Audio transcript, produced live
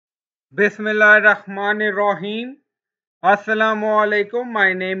Bismillahirrahmanirrahim. Assalamu alaikum.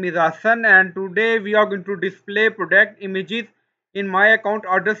 My name is Hassan and today we are going to display product images in my account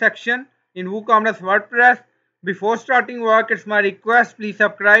order section in WooCommerce WordPress. Before starting work, it's my request, please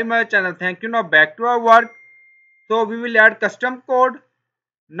subscribe my channel. Thank you. Now back to our work. So we will add custom code.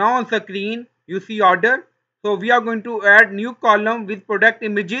 Now on screen you see order. So we are going to add new column with product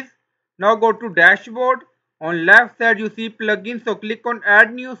images. Now go to dashboard. On left side you see plugin. So click on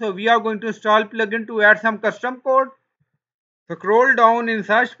add new. So we are going to install plugin to add some custom code. Scroll down in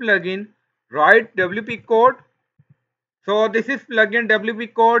search plugin. Write WP code. So this is plugin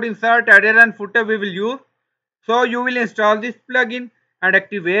WP code. Insert header and footer we will use. So you will install this plugin and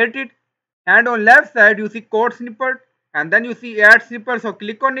activate it. And on left side you see code snippet and then you see add snippet. So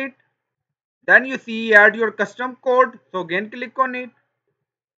click on it. Then you see add your custom code. So again click on it.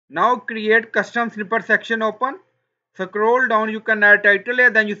 Now create custom snippet section open. Scroll down, you can add title here,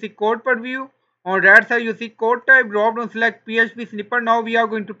 then you see code per view. On right side you see code type, drop down select PHP snippet. Now we are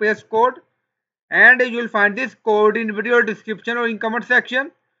going to paste code and you will find this code in video description or in comment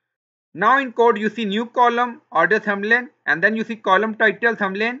section. Now in code you see new column, order thumbnail and then you see column title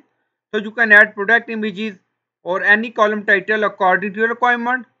thumbnail. So you can add product images or any column title according to your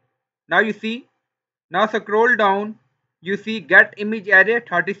requirement. Now you see, now scroll down, you see get image array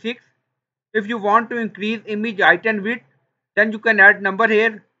 36. If you want to increase image height and width, then you can add number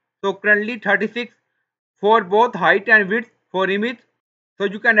here. So currently 36 for both height and width for image. So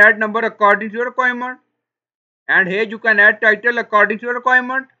you can add number according to your requirement. And here you can add title according to your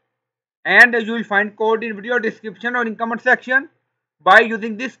requirement. And you will find code in video description or in comment section. By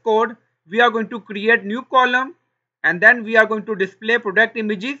using this code, we are going to create new column and then we are going to display product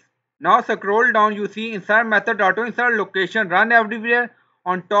images. Now scroll down, you see insert method, auto insert, location, run everywhere.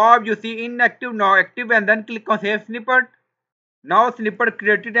 On top you see inactive, now active and then click on save snippet. Now snippet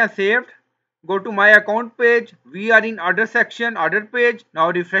created and saved. Go to my account page. We are in order section, order page.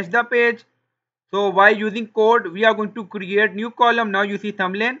 Now refresh the page. So by using code we are going to create new column. Now you see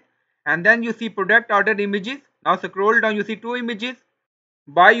thumbnail and then you see product order images. Now scroll down, you see two images.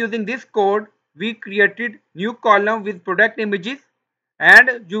 By using this code we created new column with product images.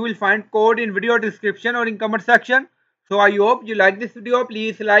 And you will find code in video description or in comment section. So I hope you like this video.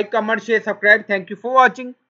 Please like, comment, share, subscribe. Thank you for watching.